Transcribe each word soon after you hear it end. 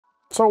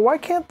So why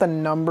can't the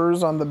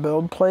numbers on the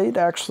build plate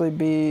actually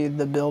be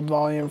the build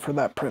volume for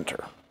that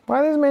printer?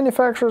 Why these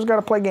manufacturers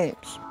gotta play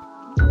games?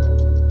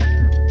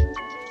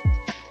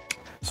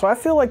 So I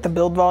feel like the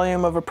build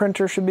volume of a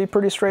printer should be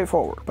pretty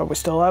straightforward, but we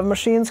still have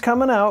machines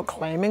coming out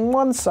claiming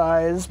one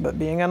size, but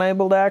being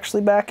unable to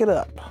actually back it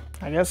up.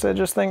 I guess I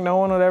just think no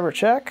one would ever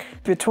check.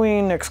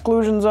 Between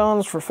exclusion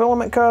zones for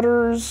filament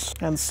cutters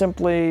and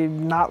simply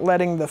not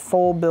letting the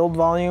full build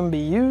volume be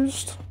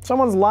used,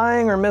 someone's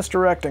lying or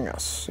misdirecting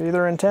us,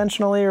 either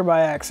intentionally or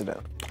by accident.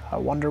 I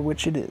wonder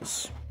which it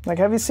is. Like,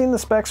 have you seen the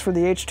specs for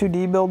the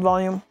H2D build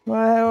volume?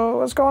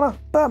 What's going on?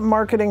 But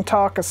marketing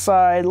talk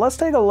aside, let's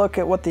take a look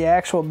at what the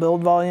actual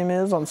build volume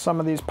is on some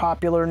of these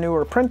popular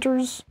newer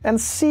printers and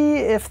see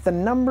if the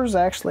numbers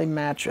actually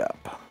match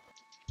up.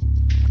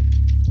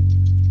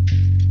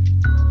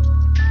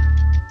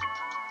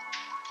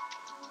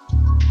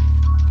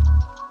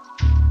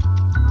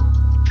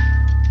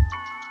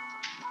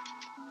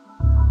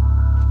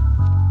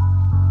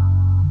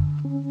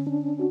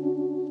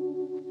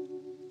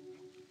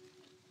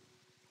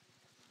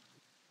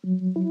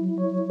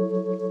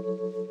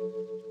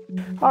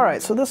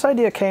 Alright, so this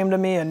idea came to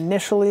me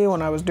initially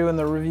when I was doing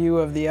the review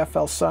of the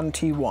FL Sun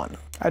T1.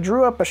 I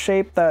drew up a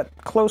shape that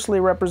closely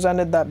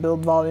represented that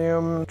build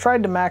volume,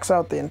 tried to max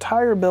out the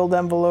entire build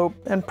envelope,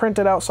 and print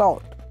it out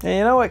solid. And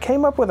you know, it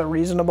came up with a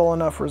reasonable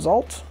enough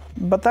result,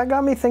 but that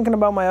got me thinking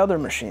about my other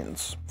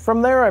machines.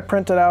 From there I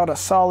printed out a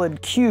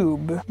solid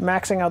cube,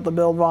 maxing out the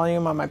build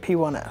volume on my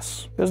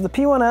P1S. It was the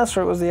P1S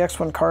or it was the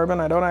X1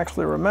 Carbon, I don't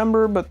actually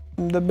remember, but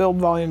the build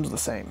volume's the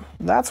same.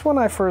 That's when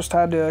I first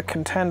had to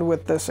contend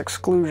with this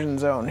exclusion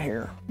zone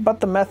here. But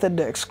the method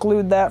to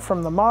exclude that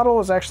from the model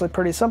was actually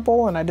pretty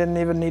simple, and I didn't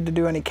even need to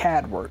do any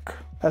CAD work.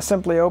 I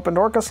simply opened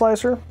Orca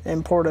Slicer,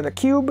 imported a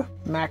cube,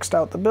 maxed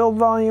out the build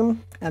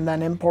volume, and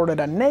then imported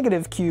a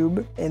negative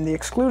cube in the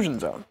exclusion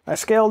zone. I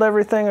scaled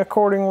everything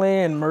accordingly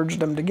and merged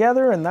them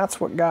together, and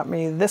that's what got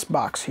me this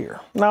box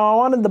here. Now I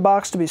wanted the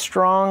box to be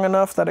strong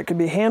enough that it could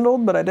be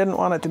handled, but I didn't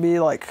want it to be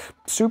like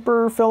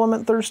super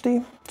filament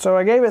thirsty. So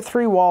I gave it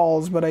 3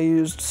 walls, but I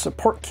used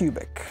support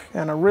cubic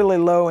and a really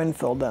low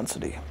infill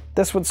density.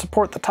 This would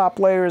support the top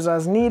layers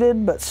as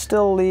needed, but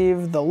still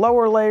leave the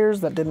lower layers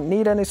that didn't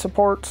need any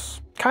supports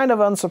kind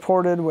of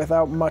unsupported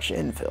without much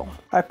infill.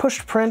 I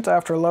pushed print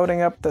after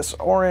loading up this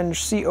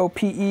orange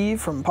COPE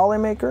from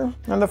Polymaker,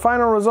 and the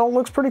final result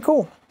looks pretty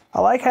cool.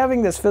 I like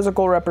having this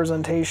physical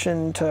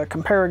representation to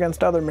compare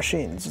against other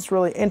machines. It's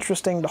really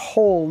interesting to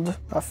hold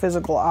a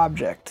physical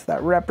object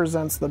that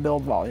represents the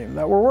build volume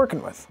that we're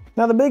working with.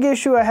 Now the big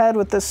issue I had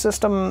with this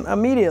system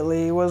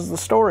immediately was the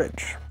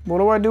storage. What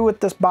do I do with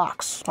this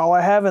box? All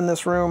I have in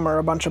this room are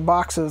a bunch of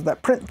boxes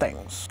that print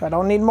things. I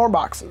don't need more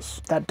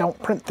boxes that don't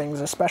print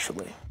things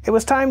especially. It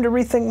was time to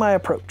rethink my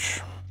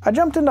approach. I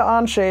jumped into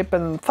Onshape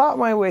and thought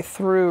my way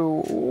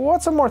through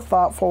what's a more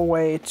thoughtful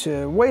way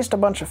to waste a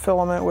bunch of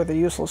filament with a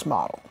useless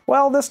model.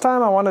 Well, this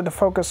time I wanted to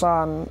focus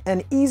on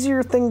an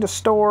easier thing to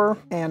store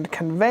and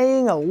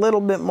conveying a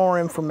little bit more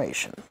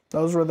information.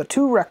 Those were the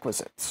 2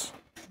 requisites.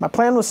 My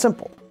plan was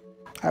simple.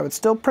 I would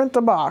still print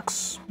a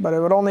box, but it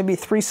would only be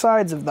 3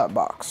 sides of that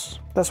box.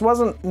 This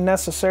wasn't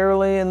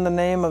necessarily in the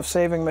name of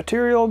saving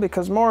material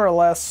because more or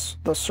less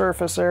the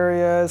surface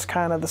area is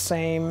kind of the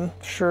same.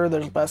 Sure,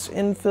 there's less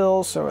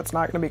infill, so it's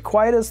not going to be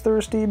quite as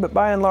thirsty, but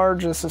by and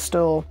large this is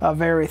still a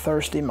very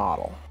thirsty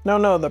model.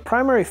 No, the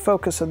primary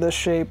focus of this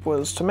shape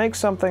was to make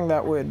something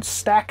that would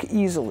stack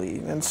easily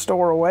and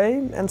store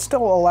away and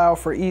still allow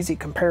for easy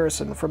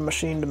comparison from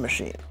machine to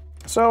machine.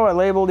 So I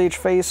labeled each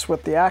face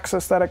with the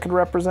axis that it could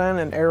represent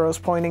and arrows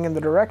pointing in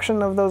the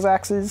direction of those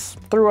axes,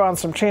 threw on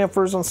some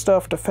chamfers and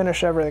stuff to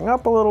finish everything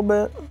up a little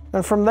bit,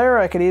 and from there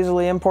I could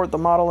easily import the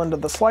model into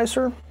the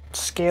slicer,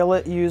 scale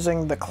it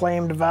using the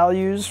claimed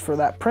values for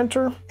that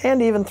printer,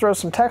 and even throw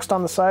some text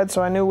on the side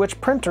so I knew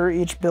which printer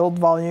each build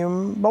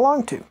volume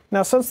belonged to.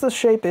 Now since this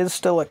shape is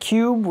still a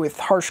cube with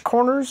harsh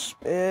corners,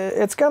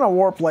 it's gonna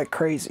warp like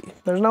crazy.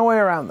 There's no way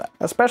around that.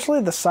 Especially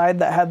the side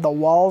that had the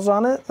walls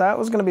on it, that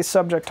was gonna be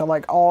subject to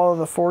like all of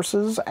the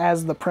forces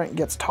as the print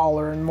gets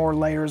taller and more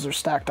layers are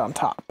stacked on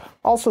top.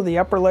 Also the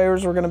upper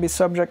layers were gonna be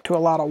subject to a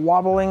lot of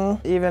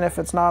wobbling. Even if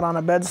it's not on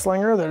a bed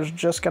slinger, there's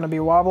just gonna be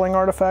wobbling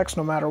artifacts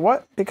no matter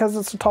what, because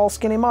it's a tall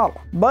skinny model.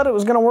 But it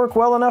was gonna work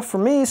well enough for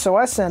me, so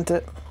I sent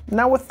it.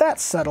 Now with that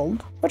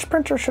settled, which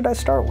printer should I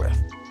start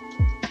with?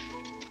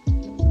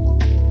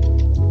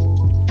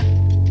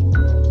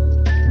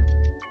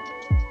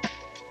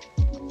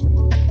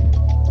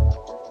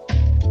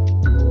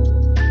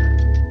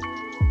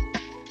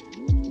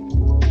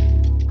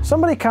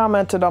 Somebody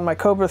commented on my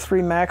Cobra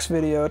 3 Max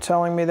video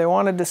telling me they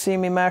wanted to see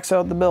me max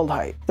out the build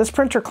height. This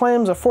printer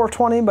claims a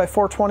 420 by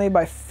 420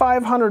 by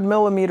 500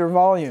 millimeter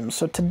volume,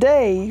 so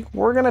today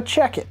we're gonna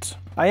check it.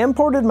 I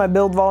imported my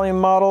build volume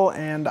model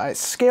and I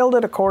scaled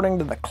it according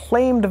to the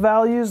claimed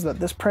values that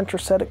this printer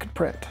said it could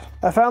print.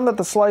 I found that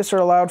the slicer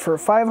allowed for a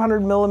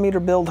 500 millimeter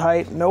build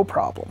height, no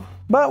problem.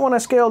 But when I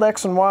scaled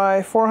X and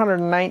Y,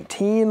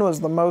 419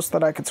 was the most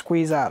that I could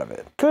squeeze out of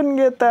it. Couldn't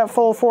get that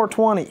full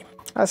 420.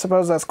 I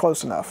suppose that's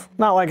close enough.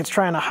 Not like it's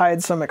trying to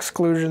hide some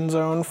exclusion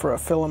zone for a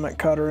filament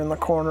cutter in the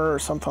corner or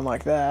something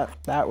like that.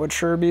 That would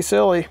sure be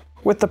silly.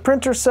 With the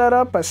printer set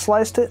up, I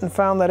sliced it and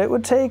found that it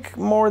would take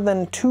more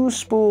than 2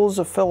 spools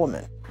of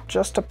filament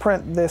just to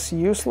print this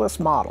useless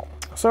model.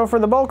 So for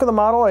the bulk of the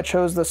model, I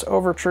chose this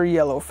Overture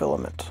yellow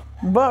filament.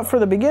 But for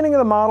the beginning of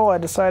the model, I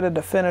decided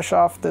to finish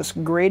off this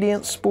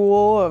gradient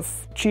spool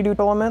of ChiTu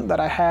Filament that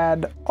I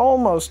had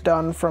almost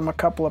done from a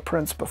couple of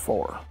prints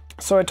before.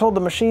 So I told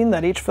the machine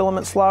that each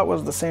filament slot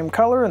was the same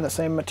color and the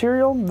same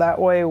material. That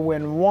way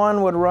when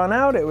one would run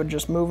out, it would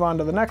just move on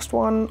to the next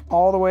one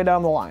all the way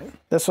down the line.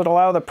 This would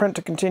allow the print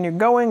to continue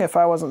going if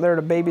I wasn't there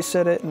to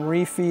babysit it and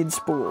refeed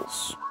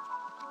spools.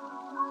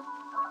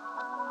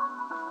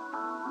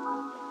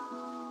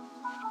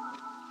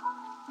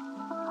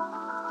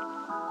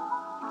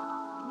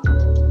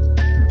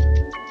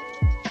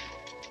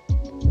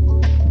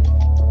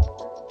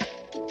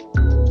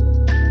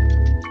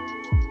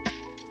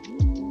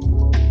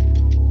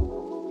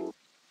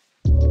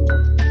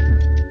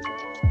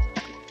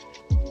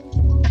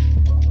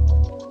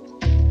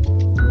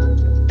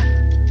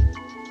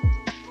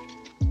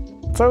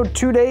 So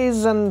 2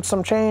 days and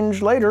some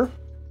change later,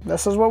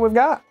 this is what we've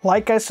got.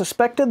 Like I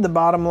suspected, the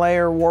bottom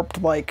layer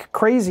warped like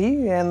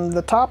crazy, and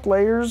the top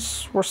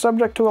layers were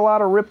subject to a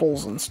lot of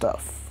ripples and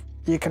stuff.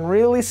 You can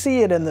really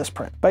see it in this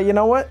print. But you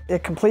know what?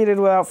 It completed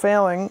without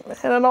failing,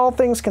 and in all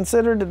things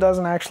considered, it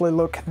doesn't actually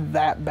look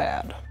that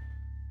bad.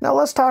 Now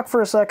let's talk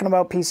for a second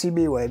about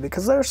PCBWay,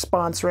 because they're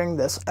sponsoring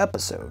this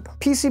episode.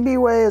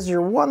 PCBWay is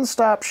your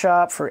one-stop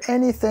shop for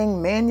anything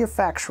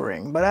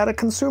manufacturing, but at a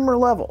consumer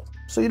level.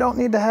 So you don't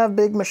need to have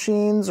big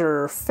machines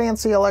or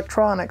fancy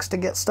electronics to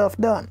get stuff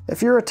done.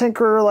 If you're a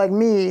tinkerer like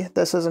me,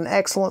 this is an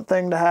excellent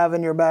thing to have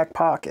in your back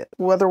pocket.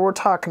 Whether we're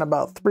talking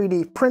about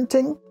 3D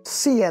printing,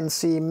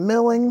 CNC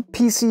milling,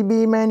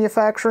 PCB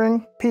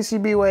manufacturing,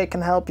 PCBWay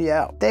can help you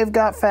out. They've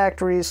got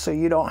factories so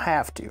you don't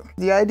have to.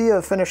 The idea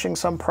of finishing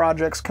some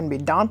projects can be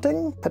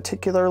daunting,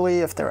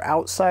 particularly if they're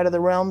outside of the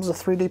realms of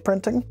 3D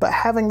printing, but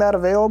having that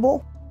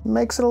available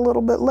makes it a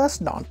little bit less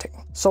daunting.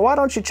 So why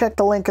don't you check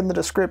the link in the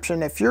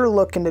description if you're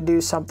looking to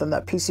do something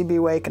that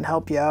PCBWay can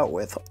help you out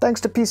with.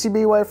 Thanks to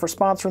PCBWay for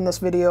sponsoring this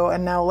video,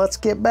 and now let's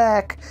get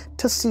back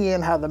to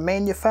seeing how the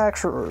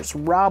manufacturers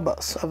rob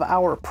us of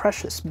our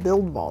precious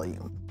build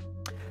volume.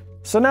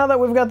 So now that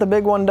we've got the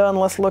big one done,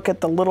 let's look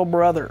at the little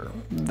brother,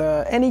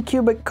 the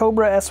Anycubic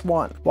Kobra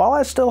S1. While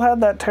I still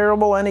had that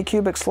terrible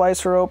Anycubic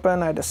slicer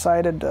open, I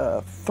decided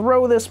to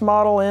throw this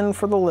model in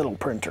for the little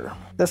printer.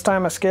 This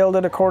time I scaled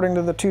it according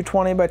to the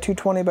 220 by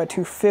 220 by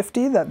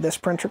 250 that this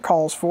printer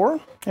calls for.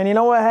 And you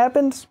know what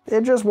happened?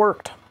 It just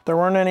worked. There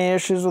weren't any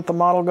issues with the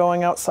model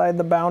going outside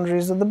the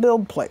boundaries of the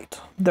build plate.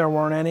 There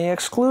weren't any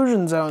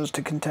exclusion zones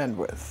to contend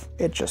with.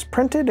 It just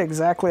printed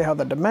exactly how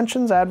the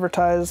dimensions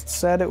advertised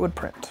said it would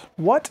print.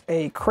 What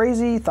a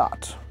crazy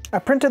thought. I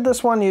printed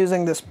this one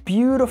using this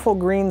beautiful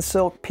green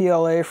silk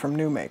PLA from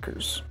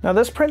NuMakers. Now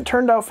this print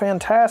turned out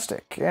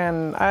fantastic,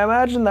 and I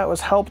imagine that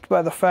was helped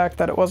by the fact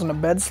that it wasn't a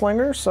bed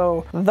slinger,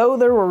 so though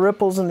there were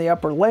ripples in the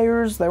upper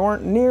layers, they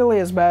weren't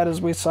nearly as bad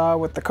as we saw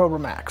with the Kobra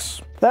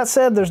Max. That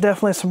said, there's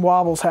definitely some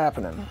wobbles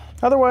happening.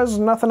 Otherwise,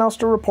 nothing else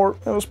to report.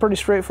 It was pretty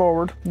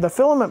straightforward. The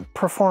filament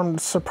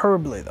performed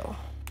superbly though,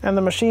 and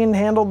the machine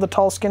handled the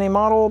tall skinny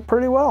model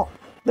pretty well.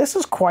 This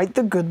is quite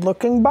the good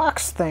looking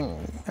box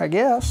thing, I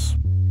guess.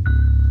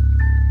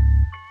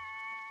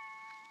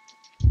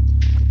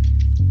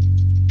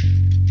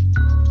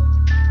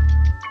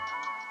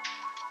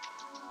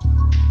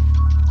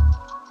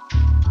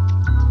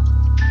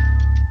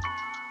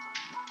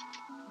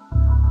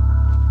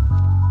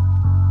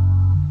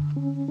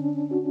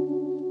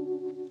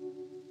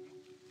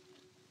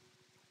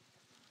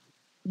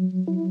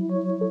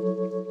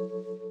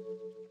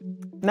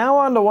 Now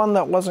on to one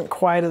that wasn't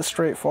quite as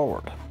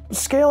straightforward.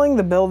 Scaling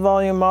the build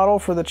volume model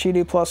for the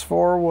Qidi Plus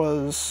 4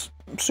 was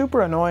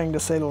super annoying to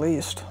say the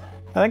least.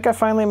 I think I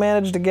finally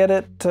managed to get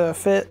it to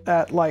fit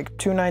at like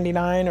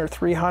 299 or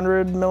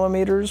 300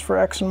 millimeters for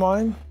X and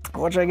Y,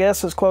 which I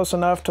guess is close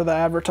enough to the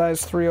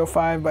advertised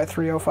 305 by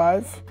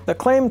 305. The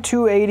claimed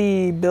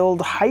 280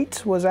 build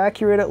height was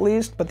accurate at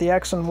least, but the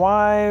X and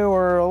Y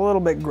were a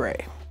little bit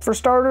gray. For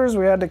starters,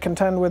 we had to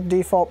contend with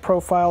default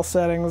profile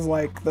settings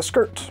like the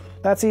skirt.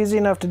 That's easy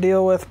enough to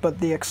deal with, but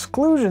the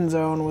exclusion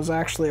zone was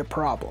actually a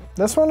problem.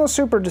 This one was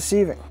super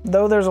deceiving.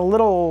 Though there's a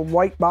little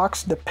white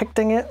box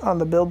depicting it on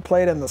the build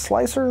plate and the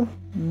slicer,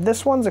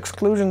 this one's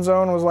exclusion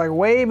zone was like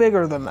way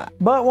bigger than that.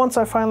 But once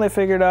I finally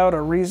figured out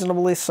a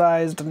reasonably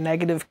sized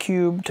negative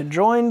cube to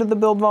join to the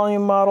build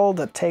volume model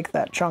to take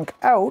that chunk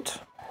out,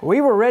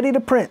 we were ready to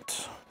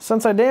print.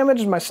 Since I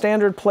damaged my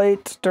standard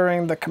plate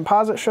during the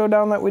composite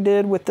showdown that we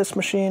did with this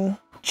machine,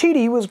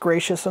 Qidi was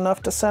gracious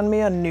enough to send me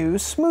a new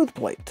smooth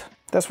plate.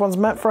 This one's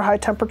meant for high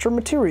temperature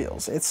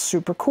materials. It's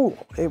super cool.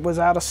 It was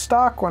out of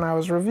stock when I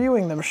was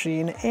reviewing the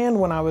machine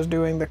and when I was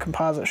doing the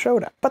composite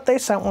showdown. But they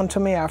sent one to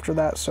me after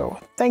that, so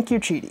thank you,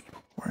 Qidi.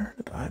 Where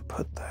did I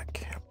put that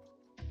cap?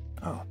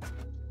 Oh.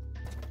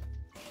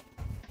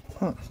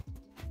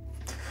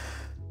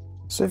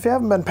 So So if you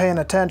haven't been paying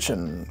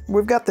attention,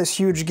 we've got this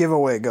huge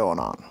giveaway going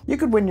on. You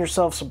could win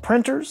yourself some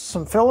printers,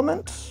 some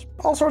filament,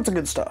 all sorts of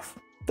good stuff.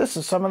 This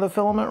is some of the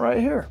filament right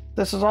here.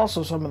 This is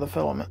also some of the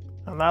filament.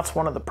 And that's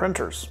one of the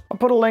printers. I'll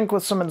put a link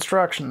with some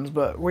instructions,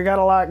 but we got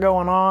a lot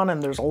going on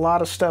and there's a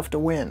lot of stuff to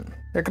win.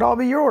 It could all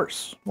be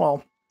yours.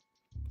 Well,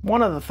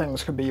 one of the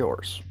things could be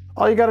yours.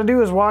 All you gotta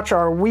do is watch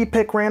our We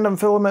Pick Random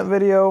Filament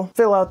video,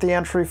 fill out the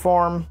entry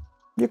form,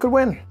 you could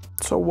win.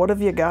 So what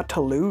have you got to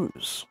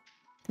lose?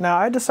 Now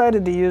I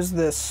decided to use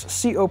this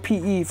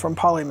COPE from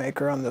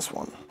Polymaker on this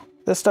one.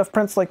 This stuff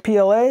prints like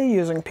PLA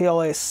using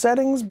PLA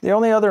settings. The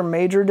only other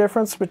major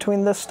difference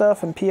between this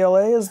stuff and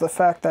PLA is the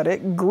fact that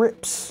it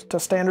grips to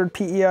standard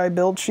PEI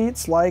build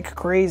sheets like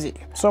crazy.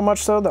 So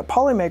much so that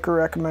Polymaker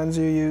recommends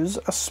you use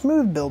a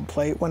smooth build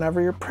plate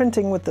whenever you're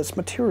printing with this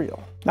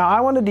material. Now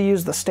I wanted to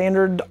use the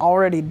standard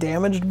already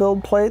damaged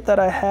build plate that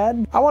I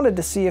had. I wanted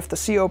to see if the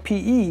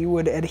COPE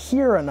would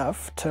adhere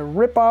enough to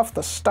rip off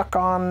the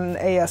stuck-on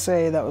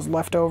ASA that was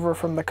left over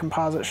from the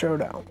composite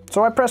showdown.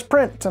 So I pressed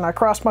print and I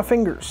crossed my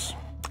fingers.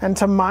 And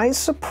to my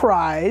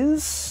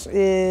surprise,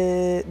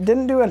 it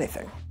didn't do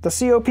anything. The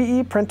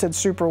COPE printed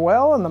super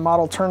well and the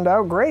model turned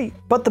out great,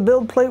 but the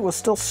build plate was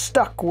still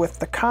stuck with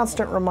the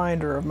constant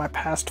reminder of my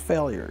past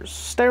failures,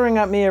 staring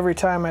at me every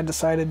time I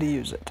decided to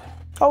use it.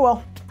 Oh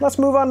well, let's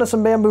move on to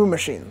some bamboo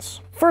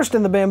machines. First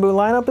in the bamboo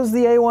lineup is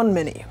the A1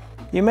 Mini.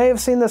 You may have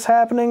seen this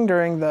happening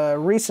during the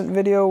recent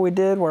video we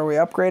did where we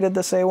upgraded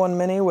this A1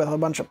 Mini with a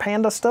bunch of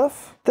Panda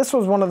stuff. This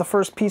was one of the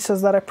first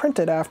pieces that I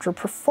printed after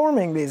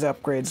performing these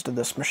upgrades to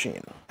this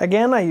machine.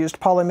 Again, I used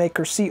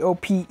Polymaker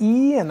COPE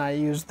and I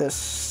used this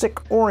sick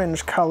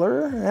orange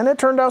color, and it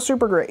turned out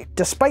super great,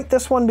 despite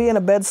this one being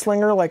a bed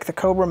slinger like the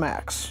Kobra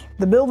Max.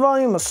 The build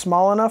volume was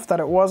small enough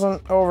that it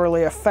wasn't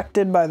overly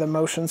affected by the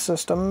motion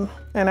system,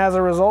 and as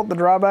a result, the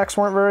drawbacks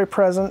weren't very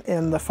present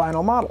in the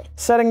final model.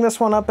 Setting this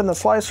one up in the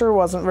slicer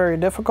wasn't very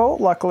difficult.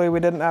 Luckily, we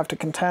didn't have to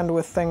contend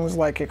with things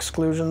like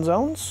exclusion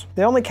zones.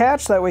 The only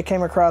catch that we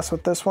came across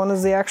with this one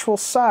is the actual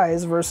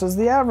size versus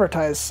the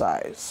advertised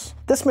size.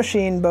 This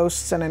machine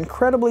boasts an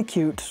incredibly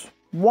cute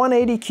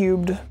 180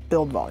 cubed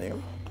build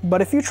volume.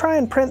 But if you try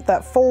and print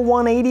that full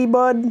 180,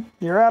 bud,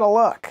 you're out of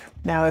luck.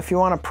 Now, if you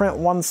want to print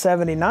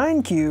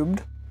 179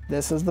 cubed,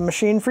 this is the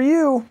machine for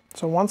you.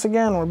 So once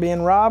again, we're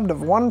being robbed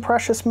of one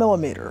precious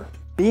millimeter,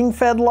 being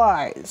fed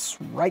lies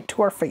right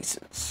to our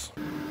faces.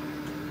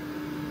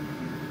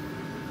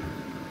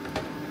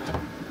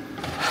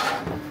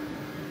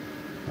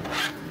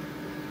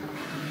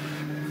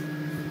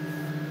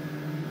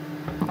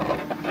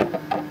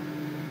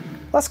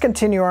 Let's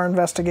continue our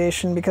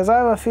investigation because I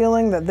have a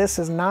feeling that this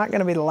is not going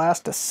to be the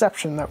last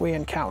deception that we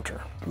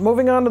encounter.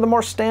 Moving on to the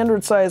more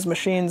standard sized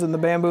machines in the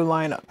bamboo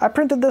lineup. I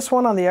printed this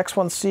one on the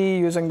X1C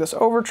using this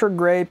Overture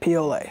Gray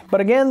PLA.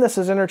 But again, this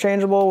is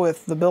interchangeable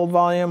with the build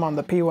volume on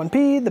the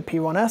P1P, the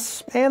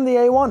P1S, and the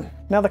A1.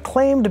 Now the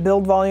claimed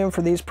build volume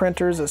for these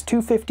printers is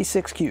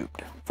 256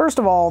 cubed. First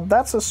of all,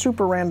 that's a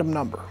super random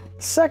number.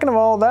 Second of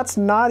all, that's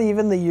not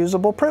even the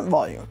usable print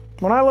volume.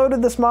 When I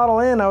loaded this model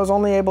in, I was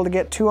only able to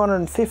get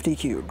 250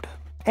 cubed.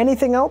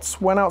 Anything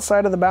else went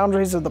outside of the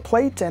boundaries of the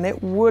plate and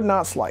it would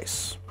not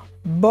slice.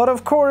 But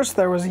of course,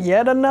 there was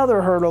yet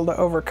another hurdle to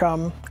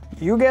overcome.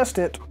 You guessed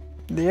it,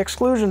 the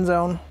exclusion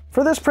zone.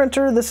 For this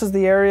printer, this is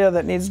the area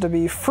that needs to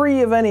be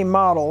free of any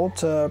model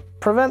to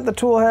prevent the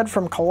tool head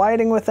from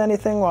colliding with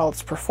anything while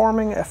it's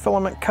performing a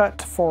filament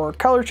cut for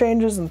color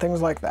changes and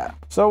things like that.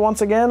 So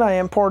once again, I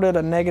imported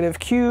a negative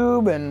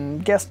cube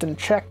and guessed and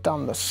checked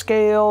on the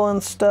scale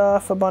and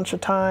stuff a bunch of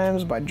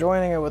times by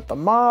joining it with the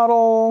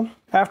model.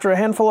 After a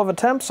handful of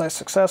attempts, I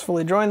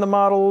successfully joined the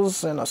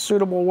models in a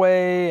suitable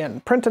way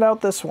and printed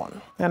out this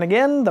one. And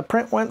again, the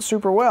print went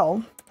super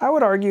well. I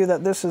would argue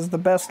that this is the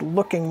best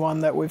looking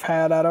one that we've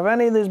had out of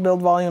any of these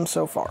build volumes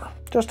so far,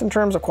 just in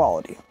terms of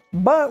quality.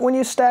 But when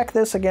you stack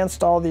this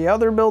against all the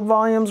other build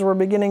volumes we're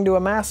beginning to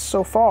amass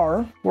so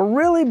far, we're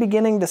really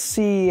beginning to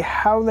see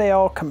how they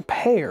all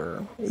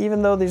compare,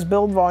 even though these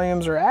build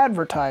volumes are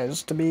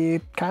advertised to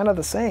be kind of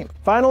the same.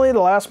 Finally,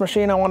 the last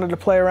machine I wanted to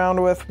play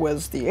around with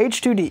was the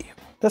H2D.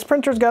 This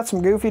printer's got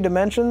some goofy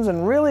dimensions,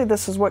 and really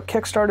this is what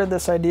kickstarted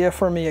this idea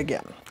for me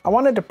again. I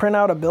wanted to print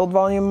out a build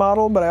volume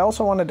model, but I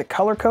also wanted to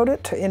color code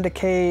it to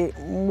indicate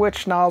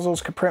which nozzles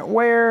could print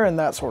where and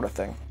that sort of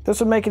thing. This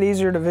would make it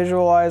easier to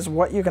visualize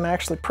what you can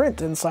actually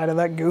print inside of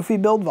that goofy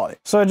build volume.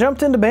 So I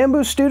jumped into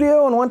Bamboo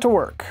Studio and went to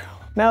work.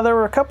 Now there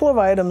were a couple of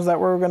items that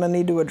we're going to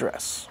need to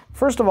address.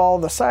 First of all,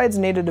 the sides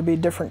needed to be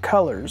different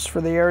colors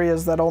for the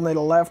areas that only the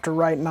left or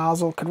right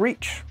nozzle could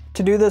reach.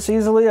 To do this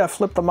easily, I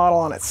flipped the model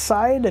on its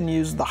side and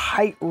used the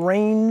height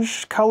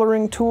range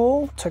coloring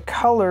tool to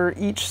color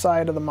each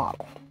side of the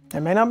model. It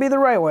may not be the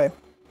right way,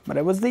 but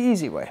it was the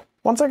easy way.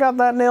 Once I got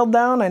that nailed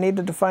down, I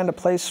needed to find a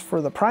place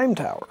for the prime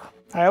tower.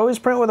 I always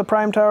print with a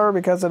prime tower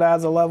because it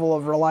adds a level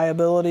of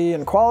reliability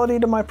and quality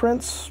to my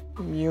prints.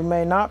 You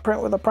may not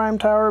print with a prime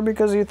tower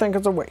because you think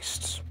it's a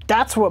waste.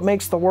 That's what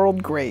makes the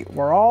world great.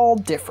 We're all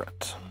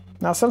different.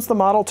 Now, since the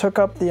model took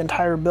up the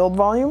entire build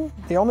volume,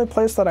 the only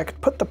place that I could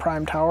put the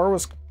prime tower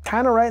was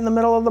kind of right in the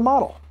middle of the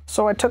model.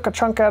 So I took a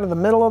chunk out of the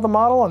middle of the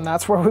model, and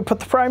that's where we put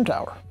the prime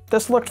tower.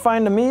 This looked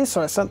fine to me, so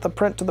I sent the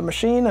print to the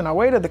machine, and I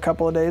waited the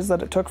couple of days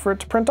that it took for it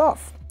to print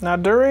off. Now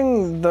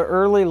during the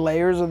early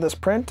layers of this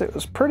print, it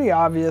was pretty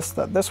obvious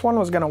that this one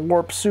was going to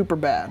warp super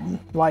bad,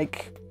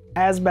 like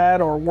as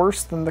bad or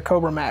worse than the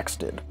Kobra Max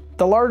did.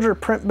 The larger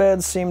print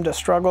beds seemed to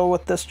struggle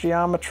with this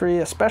geometry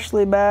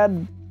especially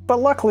bad, but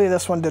luckily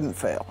this one didn't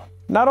fail.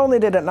 Not only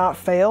did it not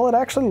fail, it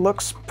actually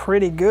looks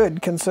pretty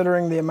good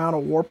considering the amount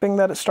of warping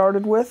that it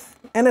started with,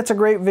 and it's a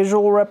great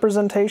visual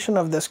representation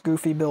of this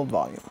goofy build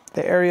volume.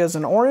 The areas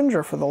in orange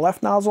are for the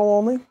left nozzle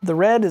only, the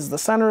red is the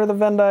center of the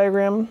Venn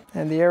diagram,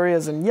 and the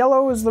areas in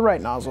yellow is the right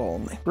nozzle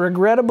only.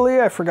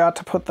 Regrettably, I forgot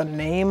to put the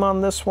name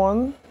on this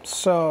one,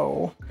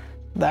 so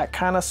that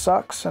kind of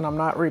sucks and I'm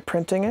not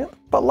reprinting it.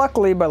 But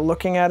luckily, by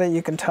looking at it,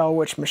 you can tell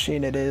which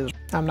machine it is.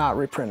 I'm not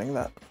reprinting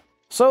that.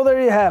 So there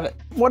you have it.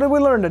 What did we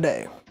learn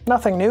today?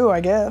 Nothing new,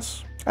 I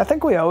guess. I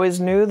think we always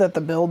knew that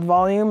the build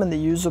volume and the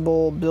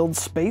usable build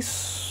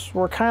space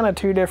were kind of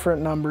two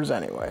different numbers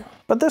anyway.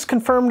 But this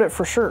confirmed it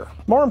for sure.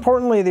 More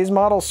importantly, these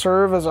models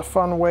serve as a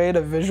fun way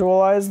to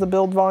visualize the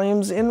build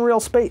volumes in real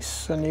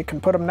space, and you can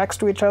put them next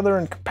to each other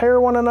and compare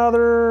one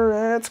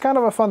another. It's kind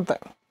of a fun thing.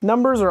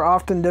 Numbers are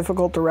often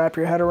difficult to wrap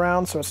your head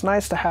around, so it's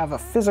nice to have a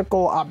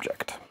physical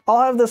object.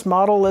 I'll have this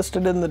model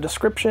listed in the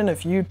description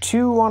if you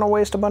too want to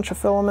waste a bunch of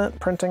filament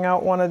printing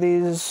out one of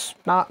these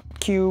not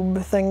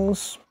cube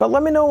things. But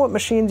let me know what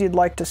machines you'd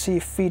like to see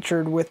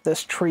featured with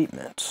this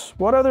treatment.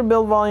 What other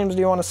build volumes do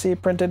you want to see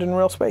printed in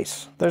real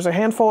space? There's a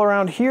handful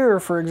around here,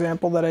 for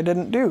example, that I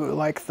didn't do,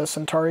 like the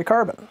Centauri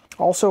Carbon.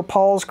 Also,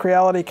 Paul's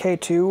Creality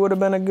K2 would have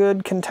been a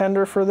good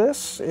contender for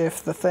this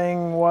if the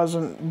thing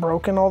wasn't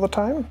broken all the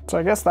time. So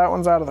I guess that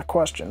one's out of the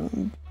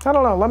question. I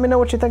don't know, let me know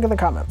what you think in the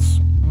comments.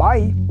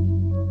 Bye!